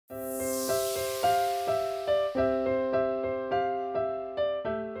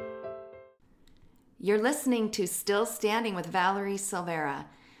You're listening to Still Standing with Valerie Silvera.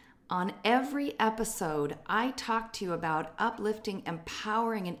 On every episode, I talk to you about uplifting,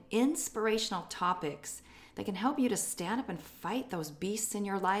 empowering, and inspirational topics that can help you to stand up and fight those beasts in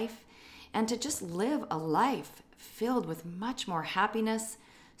your life and to just live a life filled with much more happiness,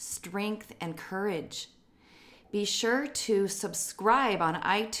 strength, and courage. Be sure to subscribe on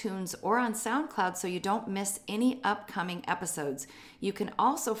iTunes or on SoundCloud so you don't miss any upcoming episodes. You can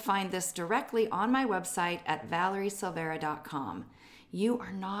also find this directly on my website at valeriesilvera.com. You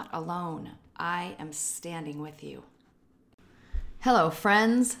are not alone. I am standing with you. Hello,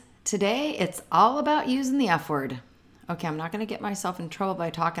 friends. Today, it's all about using the F word. Okay, I'm not going to get myself in trouble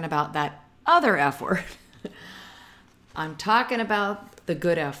by talking about that other F word. I'm talking about the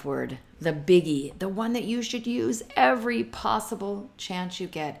good F word, the biggie, the one that you should use every possible chance you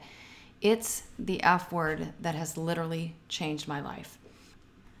get. It's the F word that has literally changed my life.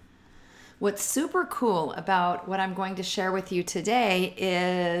 What's super cool about what I'm going to share with you today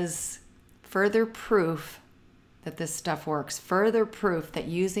is further proof that this stuff works, further proof that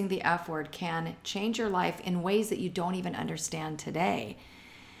using the F word can change your life in ways that you don't even understand today.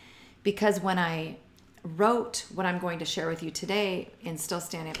 Because when I wrote what I'm going to share with you today in Still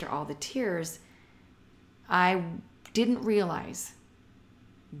Standing After All the Tears, I didn't realize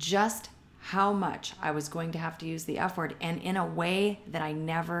just how much I was going to have to use the F word, and in a way that I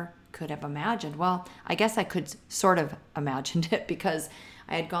never could have imagined. Well, I guess I could sort of imagined it because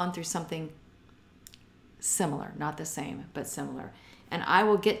I had gone through something similar, not the same, but similar. And I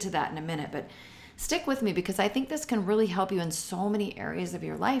will get to that in a minute, but stick with me because I think this can really help you in so many areas of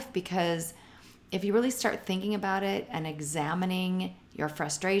your life, because if you really start thinking about it and examining your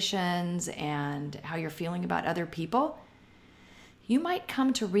frustrations and how you're feeling about other people, you might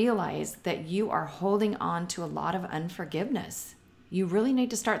come to realize that you are holding on to a lot of unforgiveness. You really need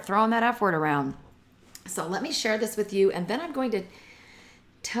to start throwing that F word around. So let me share this with you, and then I'm going to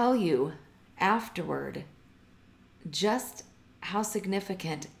tell you afterward just how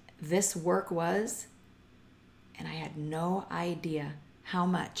significant this work was, and I had no idea how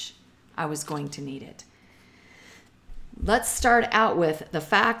much I was going to need it. Let's start out with the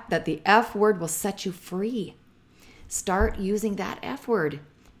fact that the F word will set you free. Start using that F word.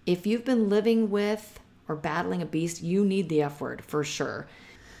 If you've been living with or battling a beast, you need the F word for sure.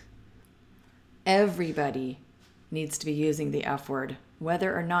 Everybody needs to be using the F word,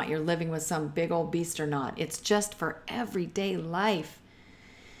 whether or not you're living with some big old beast or not. It's just for everyday life,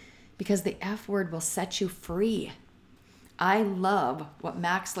 because the F word will set you free. I love what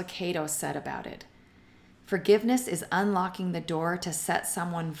Max Lucado said about it. Forgiveness is unlocking the door to set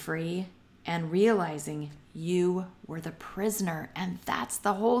someone free and realizing you were the prisoner, and that's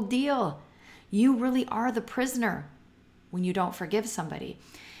the whole deal. You really are the prisoner when you don't forgive somebody.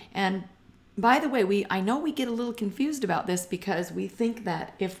 And by the way, I know we get a little confused about this because we think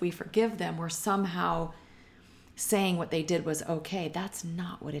that if we forgive them, we're somehow saying what they did was okay. That's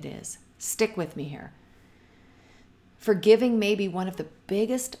not what it is. Stick with me here. Forgiving may be one of the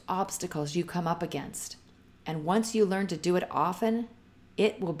biggest obstacles you come up against. And once you learn to do it often,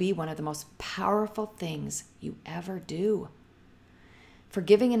 it will be one of the most powerful things you ever do.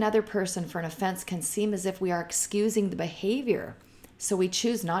 Forgiving another person for an offense can seem as if we are excusing the behavior, so we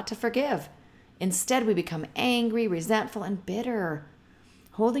choose not to forgive. Instead, we become angry, resentful, and bitter.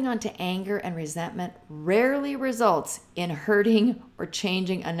 Holding on to anger and resentment rarely results in hurting or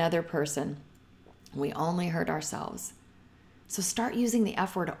changing another person. We only hurt ourselves. So start using the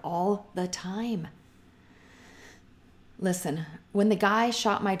F word all the time. Listen, when the guy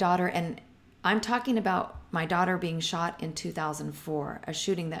shot my daughter, and I'm talking about my daughter being shot in 2004, a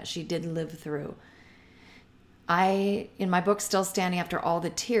shooting that she did live through. In my book, Still Standing After All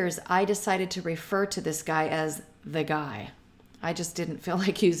the Tears, I decided to refer to this guy as the guy. I just didn't feel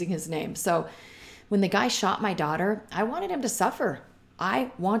like using his name. So when the guy shot my daughter, I wanted him to suffer.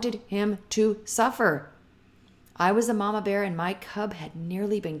 I wanted him to suffer. I was a mama bear and my cub had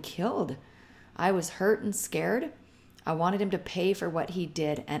nearly been killed. I was hurt and scared. I wanted him to pay for what he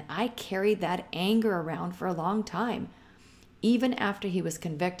did, and I carried that anger around for a long time, even after he was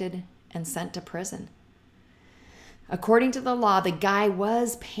convicted and sent to prison. According to the law, the guy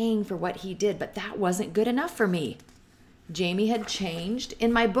was paying for what he did, but that wasn't good enough for me. Jamie had changed.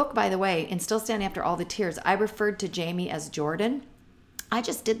 In my book, by the way, in Still Standing After All the Tears, I referred to Jamie as Jordan. I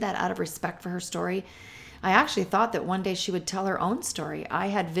just did that out of respect for her story. I actually thought that one day she would tell her own story. I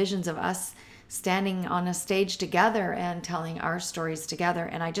had visions of us standing on a stage together and telling our stories together.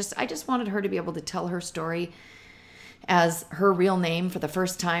 And I just wanted her to be able to tell her story as her real name for the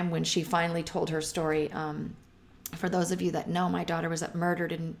first time when she finally told her story For those of you that know, my daughter was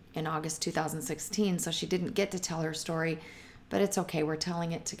murdered in August 2016, so she didn't get to tell her story, but it's okay. We're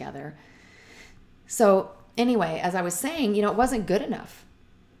telling it together. So anyway, as I was saying, it wasn't good enough.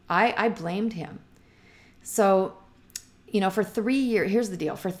 I blamed him. So, for 3 years, here's the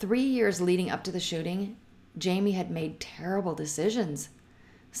deal. For 3 years leading up to the shooting, Jamie had made terrible decisions,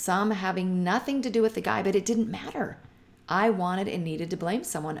 some having nothing to do with the guy, but it didn't matter. I wanted and needed to blame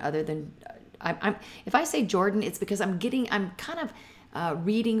someone other than, if I say Jordan, it's because I'm kind of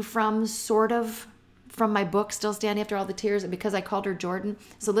reading from my book, Still Standing After All the Tears, and because I called her Jordan.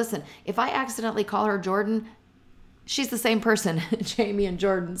 So listen, if I accidentally call her Jordan, she's the same person, Jamie and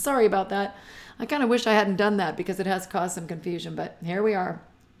Jordan. Sorry about that. I kind of wish I hadn't done that because it has caused some confusion, but here we are.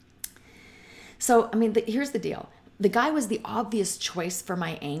 So, here's the deal. The guy was the obvious choice for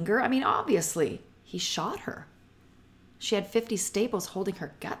my anger. Obviously, he shot her. She had 50 staples holding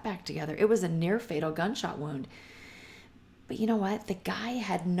her gut back together. It was a near fatal gunshot wound. But you know what? The guy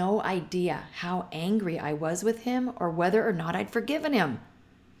had no idea how angry I was with him or whether or not I'd forgiven him.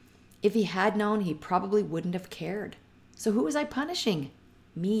 If he had known, he probably wouldn't have cared. So who was I punishing?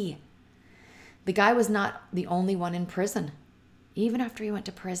 Me. The guy was not the only one in prison. Even after he went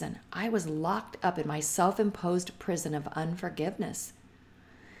to prison, I was locked up in my self-imposed prison of unforgiveness.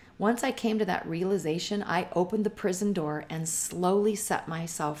 Once I came to that realization, I opened the prison door and slowly set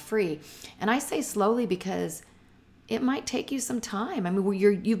myself free. And I say slowly because it might take you some time.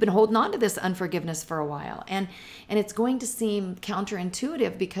 You've been holding on to this unforgiveness for a while. And it's going to seem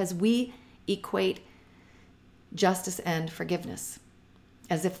counterintuitive because we equate justice and forgiveness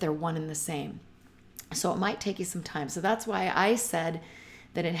as if they're one and the same. So it might take you some time. So that's why I said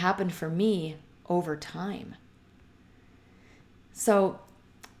that it happened for me over time. So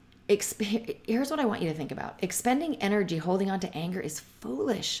here's what I want you to think about. Expending energy holding on to anger is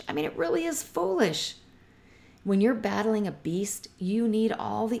foolish. It really is foolish. When you're battling a beast, you need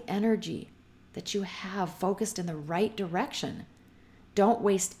all the energy that you have focused in the right direction. Don't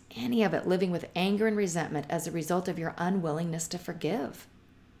waste any of it living with anger and resentment as a result of your unwillingness to forgive.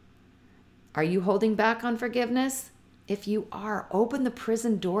 Are you holding back on forgiveness? If you are, open the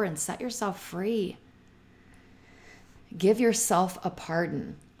prison door and set yourself free. Give yourself a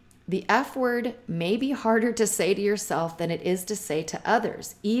pardon. The F word may be harder to say to yourself than it is to say to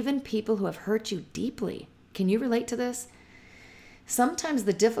others, even people who have hurt you deeply. Can you relate to this? Sometimes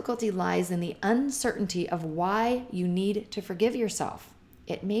the difficulty lies in the uncertainty of why you need to forgive yourself.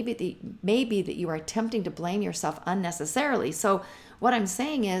 It may be that you are attempting to blame yourself unnecessarily. So what I'm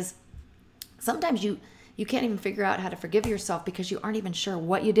saying is, sometimes you can't even figure out how to forgive yourself because you aren't even sure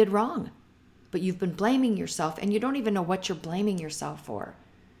what you did wrong. But you've been blaming yourself and you don't even know what you're blaming yourself for.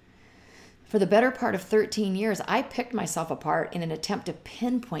 For the better part of 13 years, I picked myself apart in an attempt to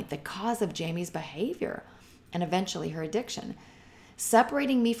pinpoint the cause of Jamie's behavior and eventually her addiction.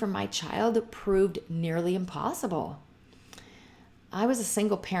 Separating me from my child proved nearly impossible. I was a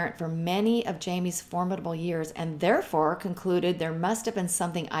single parent for many of Jamie's formidable years and therefore concluded there must have been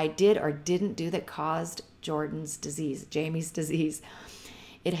something I did or didn't do that caused Jamie's disease.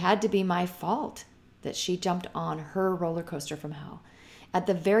 It had to be my fault that she jumped on her roller coaster from hell. At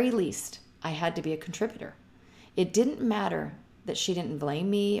the very least, I had to be a contributor. It didn't matter that she didn't blame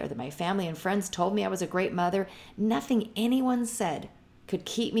me or that my family and friends told me I was a great mother. Nothing anyone said could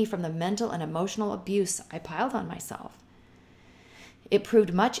keep me from the mental and emotional abuse I piled on myself. It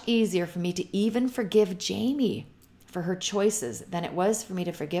proved much easier for me to even forgive Jamie for her choices than it was for me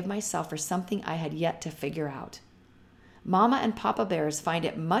to forgive myself for something I had yet to figure out. Mama and Papa Bears find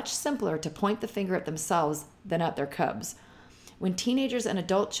it much simpler to point the finger at themselves than at their cubs. When teenagers and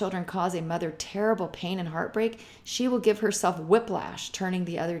adult children cause a mother terrible pain and heartbreak, she will give herself whiplash, turning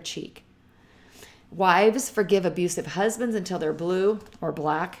the other cheek. Wives forgive abusive husbands until they're blue or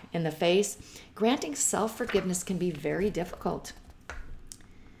black in the face. Granting self-forgiveness can be very difficult.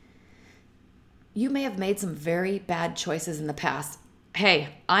 You may have made some very bad choices in the past.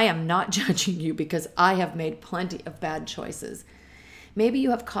 Hey, I am not judging you because I have made plenty of bad choices. Maybe you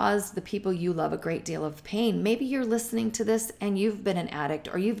have caused the people you love a great deal of pain. Maybe you're listening to this and you've been an addict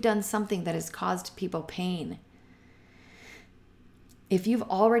or you've done something that has caused people pain. If you've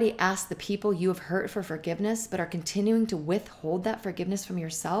already asked the people you have hurt for forgiveness but are continuing to withhold that forgiveness from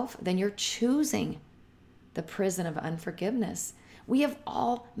yourself, then you're choosing the prison of unforgiveness. We have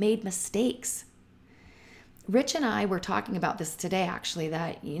all made mistakes. Rich and I were talking about this today, actually,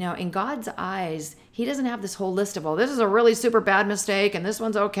 that, in God's eyes, he doesn't have this whole list of, well, this is a really super bad mistake and this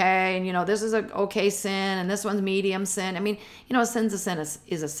one's okay. And, this is an okay sin and this one's medium sin. A sin's a sin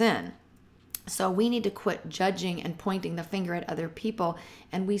is a sin. So we need to quit judging and pointing the finger at other people.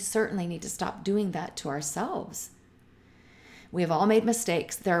 And we certainly need to stop doing that to ourselves. We have all made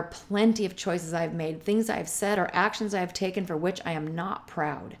mistakes. There are plenty of choices I've made, things I've said, or actions I've taken for which I am not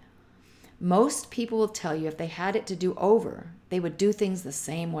proud. Most people will tell you if they had it to do over, they would do things the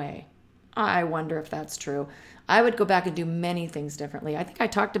same way. I wonder if that's true. I would go back and do many things differently. I think I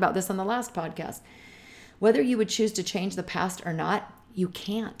talked about this on the last podcast. Whether you would choose to change the past or not, you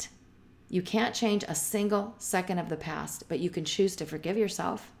can't. You can't change a single second of the past, but you can choose to forgive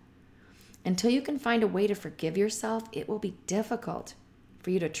yourself. Until you can find a way to forgive yourself, it will be difficult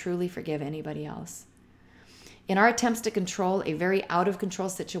for you to truly forgive anybody else. In our attempts to control a very out of control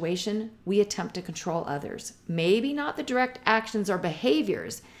situation, we attempt to control others. Maybe not the direct actions or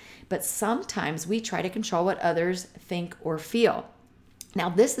behaviors, but sometimes we try to control what others think or feel. Now,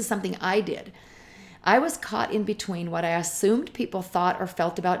 this is something I did. I was caught in between what I assumed people thought or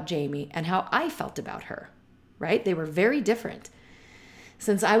felt about Jamie and how I felt about her, right? They were very different.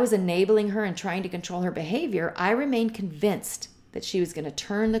 Since I was enabling her and trying to control her behavior, I remained convinced that she was going to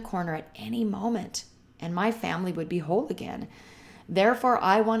turn the corner at any moment and my family would be whole again. Therefore,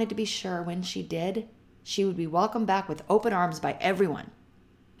 I wanted to be sure when she did, she would be welcomed back with open arms by everyone.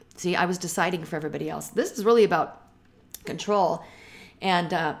 See, I was deciding for everybody else. This is really about control.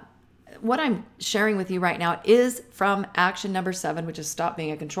 And what I'm sharing with you right now is from action number 7, which is stop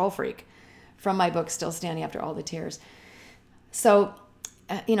being a control freak, from my book, Still Standing After All the Tears. So,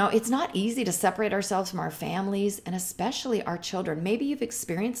 it's not easy to separate ourselves from our families and especially our children. Maybe you've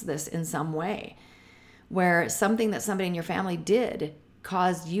experienced this in some way where something that somebody in your family did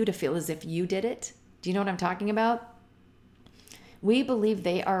caused you to feel as if you did it. Do you know what I'm talking about? We believe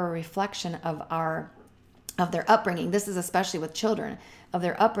they are a reflection of their upbringing. This is especially with children, of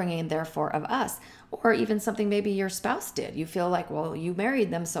their upbringing and therefore of us. Or even something maybe your spouse did. You feel like, well, you married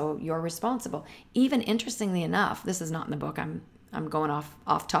them, so you're responsible. Even interestingly enough, this is not in the book. I'm going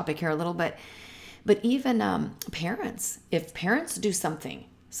off topic here a little bit. But even parents, if parents do something,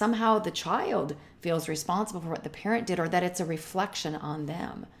 somehow the child feels responsible for what the parent did or that it's a reflection on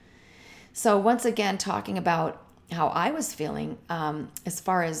them. So once again, talking about how I was feeling as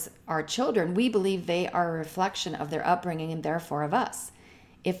far as our children, we believe they are a reflection of their upbringing and therefore of us.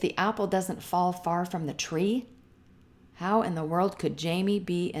 If the apple doesn't fall far from the tree, how in the world could Jamie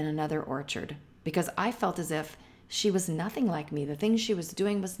be in another orchard? Because I felt as if she was nothing like me. The things she was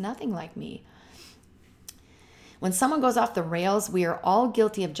doing was nothing like me. When someone goes off the rails, we are all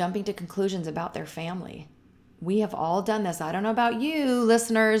guilty of jumping to conclusions about their family. We have all done this. I don't know about you,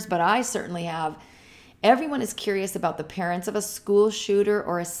 listeners, but I certainly have. Everyone is curious about the parents of a school shooter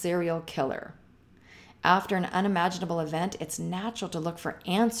or a serial killer. After an unimaginable event, it's natural to look for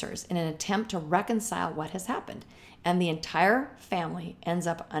answers in an attempt to reconcile what has happened, and the entire family ends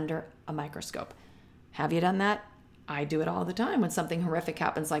up under a microscope. Have you done that? I do it all the time when something horrific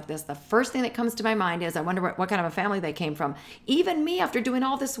happens like this. The first thing that comes to my mind is I wonder what kind of a family they came from. Even me, after doing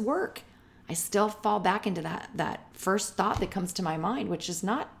all this work, I still fall back into that first thought that comes to my mind, which is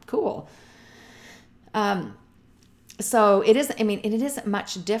not cool. So it isn't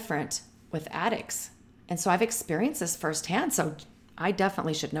much different with addicts. And so I've experienced this firsthand, so I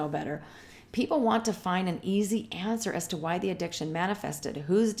definitely should know better. People want to find an easy answer as to why the addiction manifested,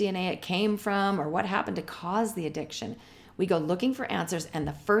 whose DNA it came from, or what happened to cause the addiction. We go looking for answers, and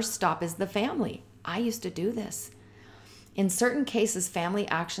the first stop is the family. I used to do this. In certain cases, family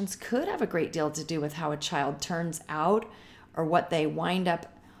actions could have a great deal to do with how a child turns out, or whether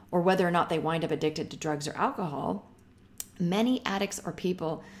or not they wind up addicted to drugs or alcohol. Many addicts or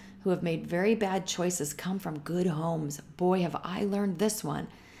people who have made very bad choices come from good homes. Boy, have I learned this one.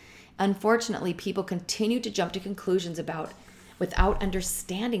 Unfortunately, people continue to jump to conclusions without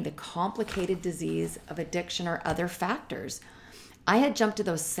understanding the complicated disease of addiction or other factors. I had jumped to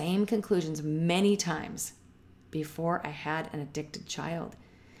those same conclusions many times before I had an addicted child.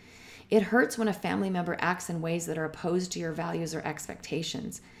 It hurts when a family member acts in ways that are opposed to your values or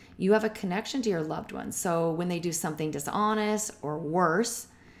expectations. You have a connection to your loved ones, so when they do something dishonest or worse,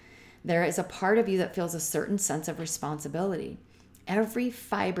 there is a part of you that feels a certain sense of responsibility. Every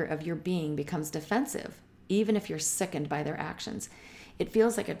fiber of your being becomes defensive, even if you're sickened by their actions. It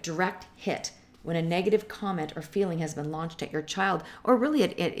feels like a direct hit when a negative comment or feeling has been launched at your child, or really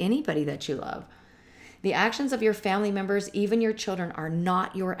at anybody that you love. The actions of your family members, even your children, are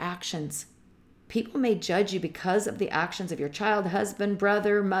not your actions. People may judge you because of the actions of your child, husband,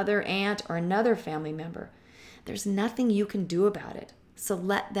 brother, mother, aunt, or another family member. There's nothing you can do about it, so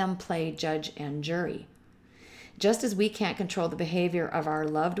let them play judge and jury. Just as we can't control the behavior of our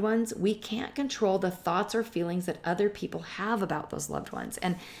loved ones, we can't control the thoughts or feelings that other people have about those loved ones.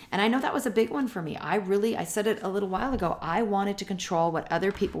 And I know that was a big one for me. I said it a little while ago, I wanted to control what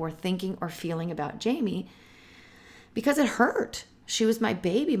other people were thinking or feeling about Jamie because it hurt. She was my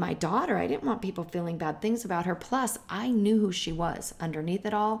baby, my daughter. I didn't want people feeling bad things about her. Plus, I knew who she was underneath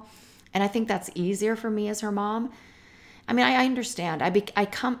it all. And I think that's easier for me as her mom. I mean, I understand.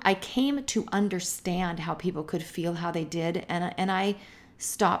 I came to understand how people could feel how they did, and I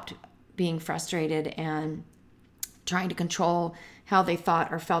stopped being frustrated and trying to control how they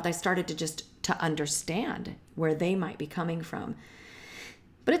thought or felt. I started to understand where they might be coming from.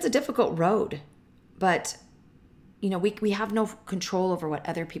 But it's a difficult road. But we have no control over what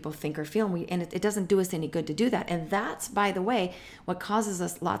other people think or feel, and it doesn't do us any good to do that. And that's, by the way, what causes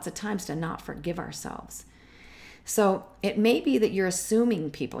us lots of times to not forgive ourselves. So it may be that you're assuming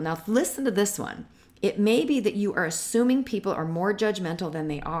people. Now listen to this one. It may be that you are assuming people are more judgmental than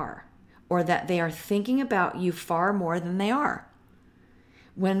they are, or that they are thinking about you far more than they are.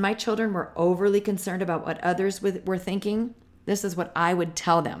 When my children were overly concerned about what others were thinking, this is what I would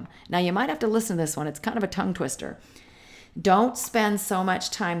tell them. Now, you might have to listen to this one. It's kind of a tongue twister. Don't spend so much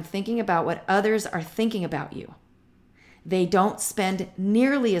time thinking about what others are thinking about you. They don't spend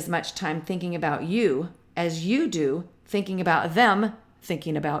nearly as much time thinking about you as you do thinking about them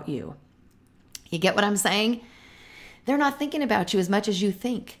thinking about you. You get what I'm saying? They're not thinking about you as much as you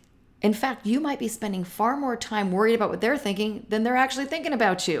think. In fact, you might be spending far more time worried about what they're thinking than they're actually thinking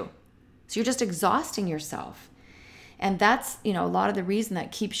about you. So you're just exhausting yourself. And that's, a lot of the reason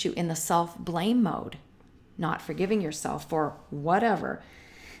that keeps you in the self-blame mode, not forgiving yourself for whatever.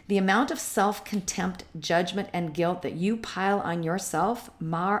 The amount of self-contempt, judgment, and guilt that you pile on yourself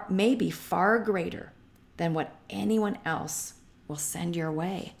may be far greater than what anyone else will send your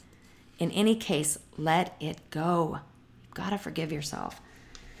way. In any case, let it go. You've got to forgive yourself.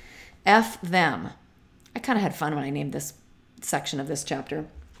 F them. I kind of had fun when I named this section of this chapter.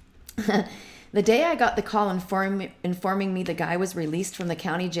 The day I got the call informing me the guy was released from the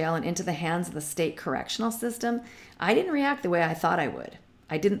county jail and into the hands of the state correctional system, I didn't react the way I thought I would.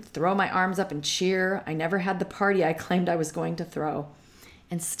 I didn't throw my arms up and cheer. I never had the party I claimed I was going to throw.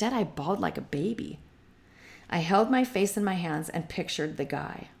 Instead, I bawled like a baby. I held my face in my hands and pictured the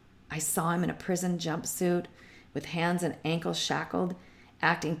guy. I saw him in a prison jumpsuit with hands and ankles shackled,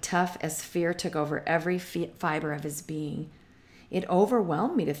 acting tough as fear took over every fiber of his being. It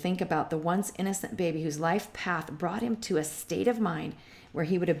overwhelmed me to think about the once innocent baby whose life path brought him to a state of mind where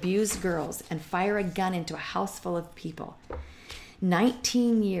he would abuse girls and fire a gun into a house full of people.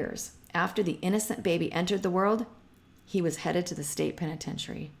 19 years after the innocent baby entered the world, he was headed to the state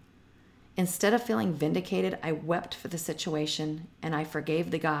penitentiary. Instead of feeling vindicated, I wept for the situation and I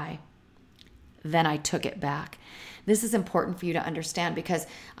forgave the guy. Then I took it back. This is important for you to understand because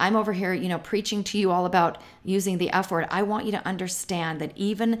I'm over here, preaching to you all about using the F word. I want you to understand that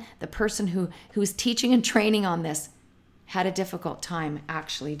even the person who's teaching and training on this had a difficult time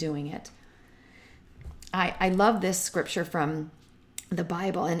actually doing it. I love this scripture from the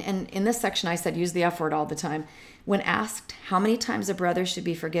Bible. And in this section, I said, use the F word all the time. When asked how many times a brother should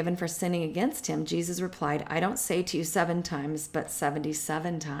be forgiven for sinning against him, Jesus replied, I don't say to you 7 times, but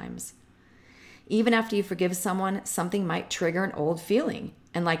 77 times. Even after you forgive someone, something might trigger an old feeling.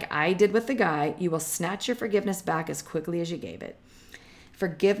 And like I did with the guy, you will snatch your forgiveness back as quickly as you gave it.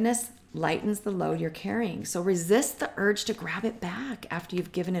 Forgiveness lightens the load you're carrying. So resist the urge to grab it back after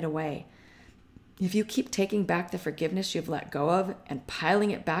you've given it away. If you keep taking back the forgiveness you've let go of and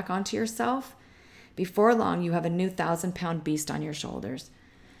piling it back onto yourself, before long you have a new 1,000-pound beast on your shoulders.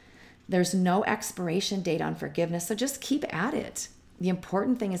 There's no expiration date on forgiveness, so just keep at it. The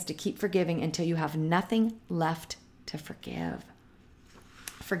important thing is to keep forgiving until you have nothing left to forgive.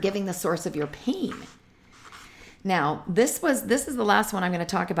 Forgiving the source of your pain. Now, this is the last one I'm going to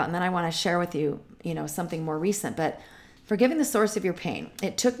talk about, and then I want to share with you, something more recent, but forgiving the source of your pain.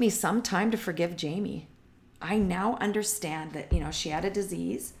 It took me some time to forgive Jamie. I now understand that, she had a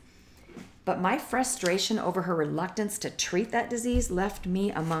disease, but my frustration over her reluctance to treat that disease left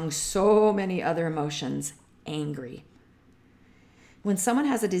me among so many other emotions, angry. When someone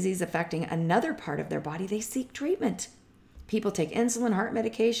has a disease affecting another part of their body, they seek treatment. People take insulin, heart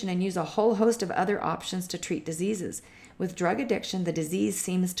medication, and use a whole host of other options to treat diseases. With drug addiction, the disease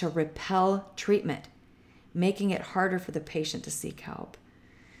seems to repel treatment, making it harder for the patient to seek help.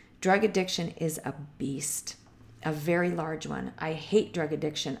 Drug addiction is a beast, a very large one. I hate drug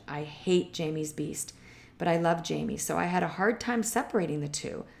addiction. I hate Jamie's beast, but I love Jamie, so I had a hard time separating the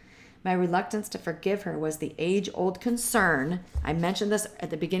two. My reluctance to forgive her was the age-old concern. I mentioned this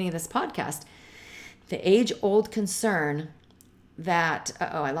at the beginning of this podcast. The age-old concern that,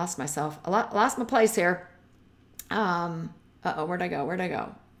 I lost myself. I lost my place here. Where'd I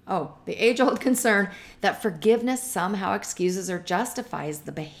go? Oh, the age-old concern that forgiveness somehow excuses or justifies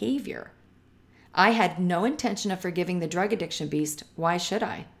the behavior. I had no intention of forgiving the drug addiction beast. Why should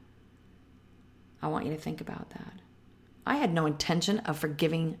I? I want you to think about that. I had no intention of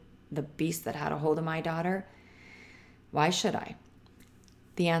forgiving the beast that had a hold of my daughter. Why should I?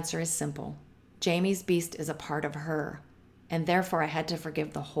 The answer is simple. Jamie's beast is a part of her, and therefore I had to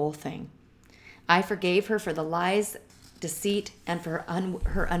forgive the whole thing. I forgave her for the lies, deceit, and for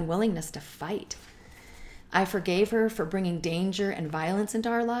her unwillingness to fight. I forgave her for bringing danger and violence into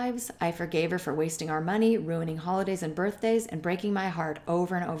our lives. I forgave her for wasting our money, ruining holidays and birthdays, and breaking my heart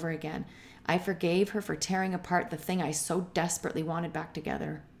over and over again. I forgave her for tearing apart the thing I so desperately wanted back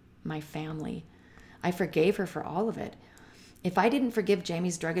together, my family. I forgave her for all of it. If I didn't forgive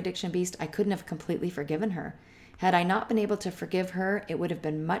Jamie's drug addiction beast, I couldn't have completely forgiven her. Had I not been able to forgive her, it would have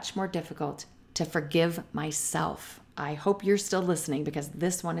been much more difficult to forgive myself. I hope you're still listening because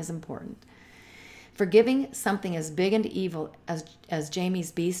this one is important. Forgiving something as big and evil as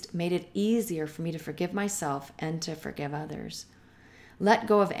Jamie's beast made it easier for me to forgive myself and to forgive others. Let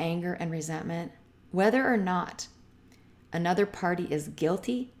go of anger and resentment. Whether or not another party is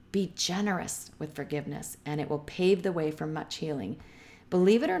guilty, be generous with forgiveness, and it will pave the way for much healing.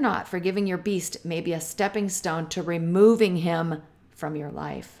 Believe it or not, forgiving your beast may be a stepping stone to removing him from your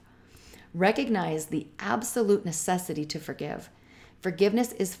life. Recognize the absolute necessity to forgive.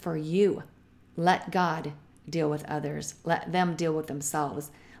 Forgiveness is for you. Let God deal with others. Let them deal with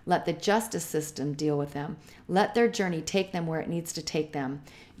themselves. Let the justice system deal with them. Let their journey take them where it needs to take them.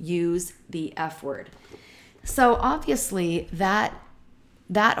 Use the F word. So obviously that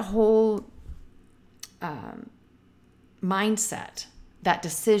whole mindset, that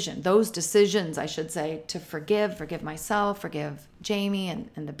decision, those decisions, I should say, to forgive myself, forgive Jamie and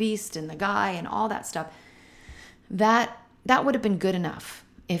the beast and the guy and all that stuff, that would have been good enough.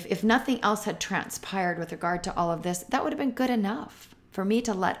 If nothing else had transpired with regard to all of this, that would have been good enough for me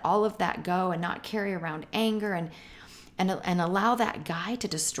to let all of that go and not carry around anger and allow that guy to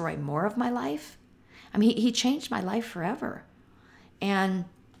destroy more of my life. I mean, he changed my life forever. And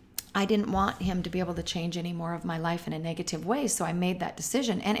I didn't want him to be able to change any more of my life in a negative way. So I made that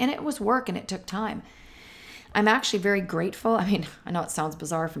decision. And it was work and it took time. I'm actually very grateful. I mean, I know it sounds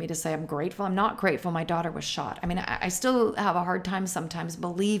bizarre for me to say I'm grateful. I'm not grateful my daughter was shot. I mean, I still have a hard time sometimes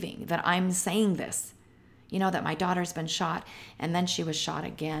believing that I'm saying this, that my daughter's been shot and then she was shot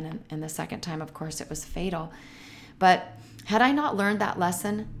again. And the second time, of course, it was fatal. But had I not learned that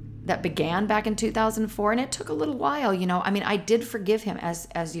lesson that began back in 2004, and it took a little while, I mean, I did forgive him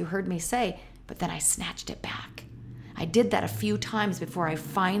as you heard me say, but then I snatched it back. I did that a few times before I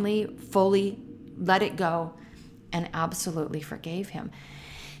finally fully let it go and absolutely forgave him.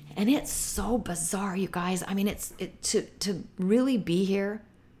 And it's so bizarre, you guys. I mean, to really be here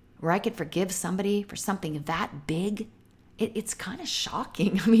where I could forgive somebody for something that big, it's kind of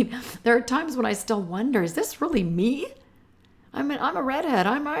shocking. I mean, there are times when I still wonder, is this really me? I mean, I'm a redhead,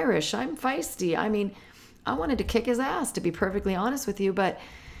 I'm Irish, I'm feisty. I mean, I wanted to kick his ass, to be perfectly honest with you. But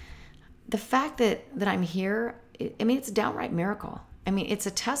the fact that I'm here, it's a downright miracle. I mean, it's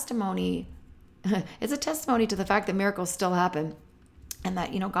a testimony. It's a testimony to the fact that miracles still happen and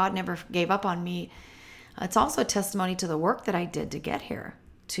that, God never gave up on me. It's also a testimony to the work that I did to get here.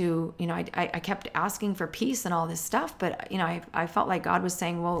 I kept asking for peace and all this stuff, but, I felt like God was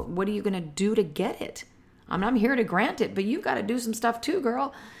saying, well, what are you going to do to get it? I'm here to grant it, but you've got to do some stuff too,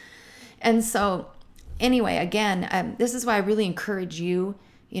 girl. And so anyway, again, this is why I really encourage you,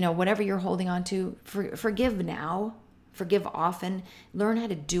 whatever you're holding on to, forgive now. Forgive often. Learn how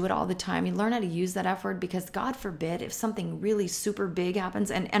to do it all the time. You learn how to use that F word, because God forbid if something really super big happens.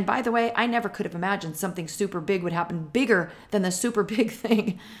 And by the way, I never could have imagined something super big would happen bigger than the super big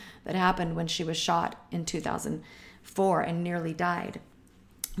thing that happened when she was shot in 2004 and nearly died.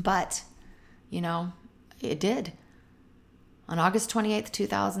 But, it did. On August 28th,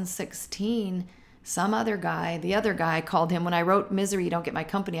 2016, some other guy, the other guy called him, when I wrote Misery, You Don't Get My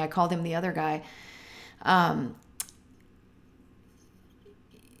Company, I called him the other guy.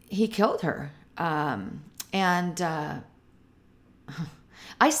 He killed her. And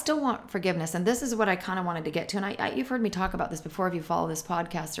I still want forgiveness. And this is what I kind of wanted to get to. And you've heard me talk about this before if you follow this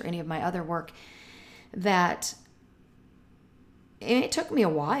podcast or any of my other work, that it took me a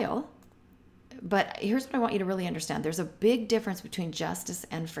while. But here's what I want you to really understand. There's a big difference between justice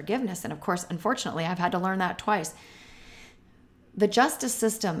and forgiveness. And of course, unfortunately, I've had to learn that twice. The justice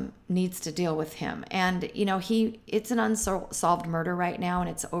system needs to deal with him. And, it's an unsolved murder right now, and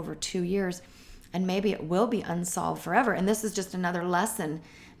it's over 2 years, and maybe it will be unsolved forever. And this is just another lesson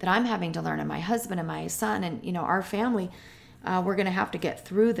that I'm having to learn, and my husband and my son and, our family, we're going to have to get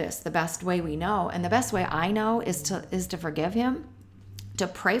through this the best way we know. And the best way I know is to forgive him, to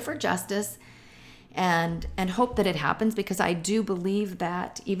pray for justice, and hope that it happens, because I do believe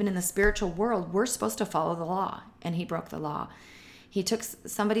that even in the spiritual world, we're supposed to follow the law, and he broke the law. He took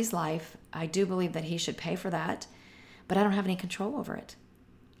somebody's life. I do believe that he should pay for that, but I don't have any control over it.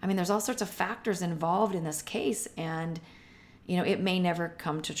 I mean, there's all sorts of factors involved in this case, and it may never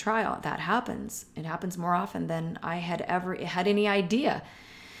come to trial. That happens. It happens more often than I had ever had any idea.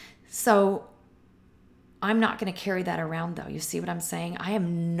 So I'm not going to carry that around, though. You see what I'm saying? I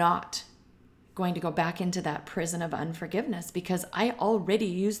am not going to go back into that prison of unforgiveness, because I already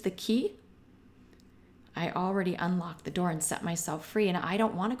used the key. I already unlocked the door and set myself free, and I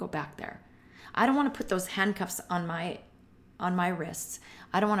don't want to go back there. I don't want to put those handcuffs on my wrists.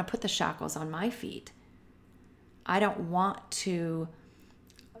 I don't want to put the shackles on my feet. I don't want to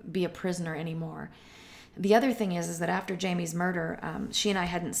be a prisoner anymore. The other thing is that after Jamie's murder, she and I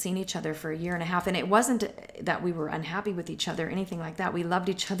hadn't seen each other for a year and a half. And it wasn't that we were unhappy with each other or anything like that. We loved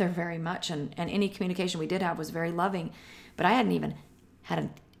each other very much. And any communication we did have was very loving. But I hadn't even had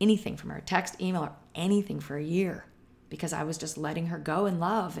anything from her, text, email, or anything for a year, because I was just letting her go in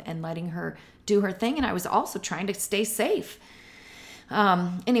love and letting her do her thing. And I was also trying to stay safe.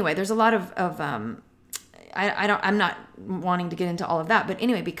 Anyway, there's a lot of I'm not wanting to get into all of that. But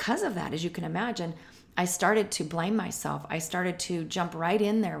anyway, because of that, as you can imagine, I started to blame myself. I started to jump right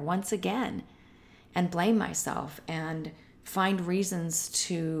in there once again and blame myself and find reasons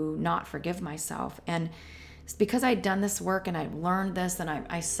to not forgive myself. And it's because I'd done this work and I've learned this, and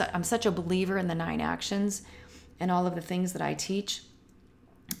I'm such a believer in the 9 actions and all of the things that I teach,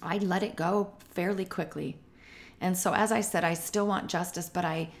 I let it go fairly quickly. And so, as I said, I still want justice, but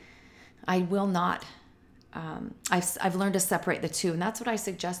I will not. I've learned to separate the two, and that's what I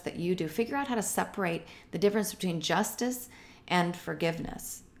suggest that you do. Figure out how to separate the difference between justice and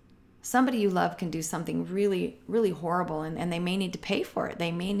forgiveness. Somebody you love can do something really, really horrible, and they may need to pay for it.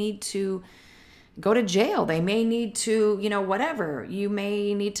 They may need to go to jail. They may need to, whatever. You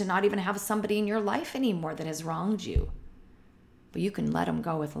may need to not even have somebody in your life anymore that has wronged you. But you can let them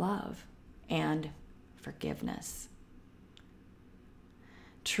go with love and forgiveness.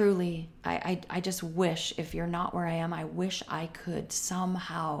 Truly, I just wish, if you're not where I am, I wish I could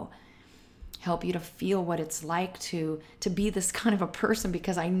somehow help you to feel what it's like to be this kind of a person,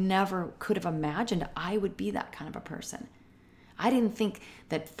 because I never could have imagined I would be that kind of a person. I didn't think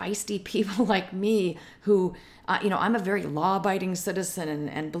that feisty people like me who, I'm a very law-abiding citizen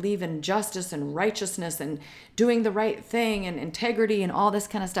and believe in justice and righteousness and doing the right thing and integrity and all this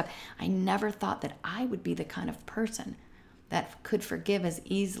kind of stuff. I never thought that I would be the kind of person that could forgive as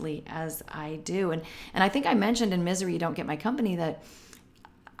easily as I do. And I think I mentioned in Misery You Don't Get My Company that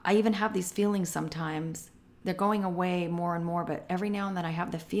I even have these feelings sometimes. They're going away more and more, but every now and then I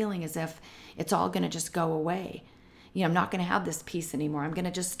have the feeling as if it's all going to just go away. I'm not going to have this peace anymore. I'm going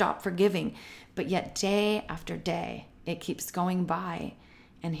to just stop forgiving. But yet day after day, it keeps going by,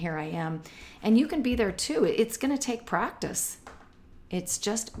 and here I am. And you can be there too. It's going to take practice. It's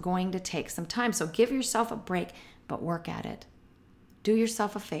just going to take some time. So give yourself a break, but work at it. Do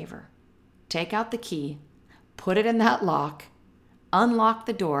yourself a favor. Take out the key, put it in that lock, unlock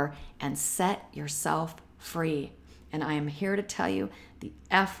the door, and set yourself free. And I am here to tell you, the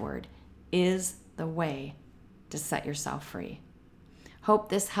F word is the way to set yourself free. Hope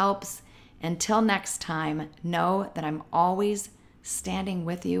this helps. Until next time, know that I'm always standing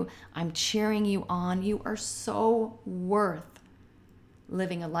with you. I'm cheering you on. You are so worth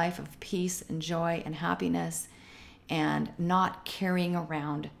living a life of peace and joy and happiness, and not carrying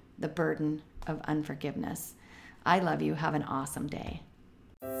around the burden of unforgiveness. I love you. Have an awesome day.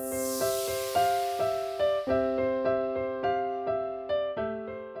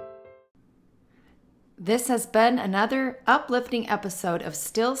 This has been another uplifting episode of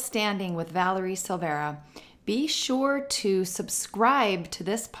Still Standing with Valerie Silvera. Be sure to subscribe to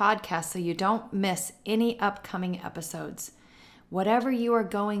this podcast so you don't miss any upcoming episodes. Whatever you are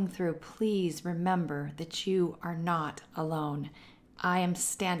going through, please remember that you are not alone. I am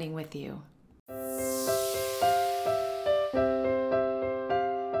standing with you.